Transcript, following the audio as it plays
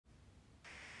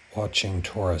Watching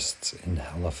Tourists in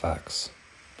Halifax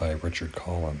by Richard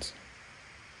Collins.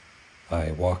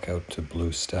 I walk out to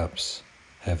blue steps,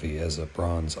 heavy as a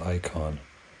bronze icon,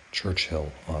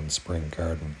 Churchill on Spring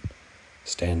Garden.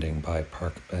 Standing by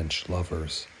park bench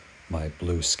lovers, my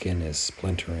blue skin is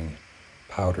splintering,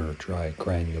 powder dry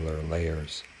granular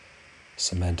layers.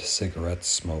 Cement cigarette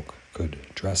smoke could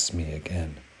dress me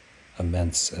again,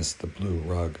 immense as the blue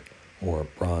rug or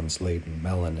bronze-laden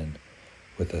melanin,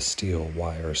 with a steel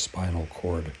wire spinal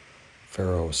cord,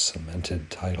 ferro-cemented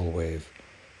tidal wave,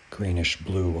 greenish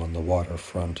blue on the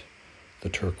waterfront, the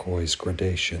turquoise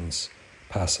gradations,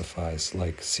 pacifies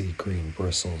like sea green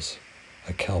bristles,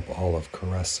 a kelp olive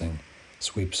caressing,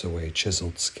 sweeps away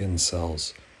chiseled skin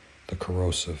cells, the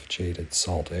corrosive jaded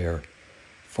salt air,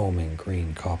 foaming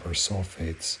green copper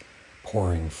sulfates,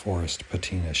 pouring forest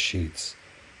patina sheets,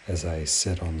 as I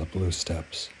sit on the blue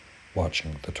steps,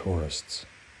 watching the tourists.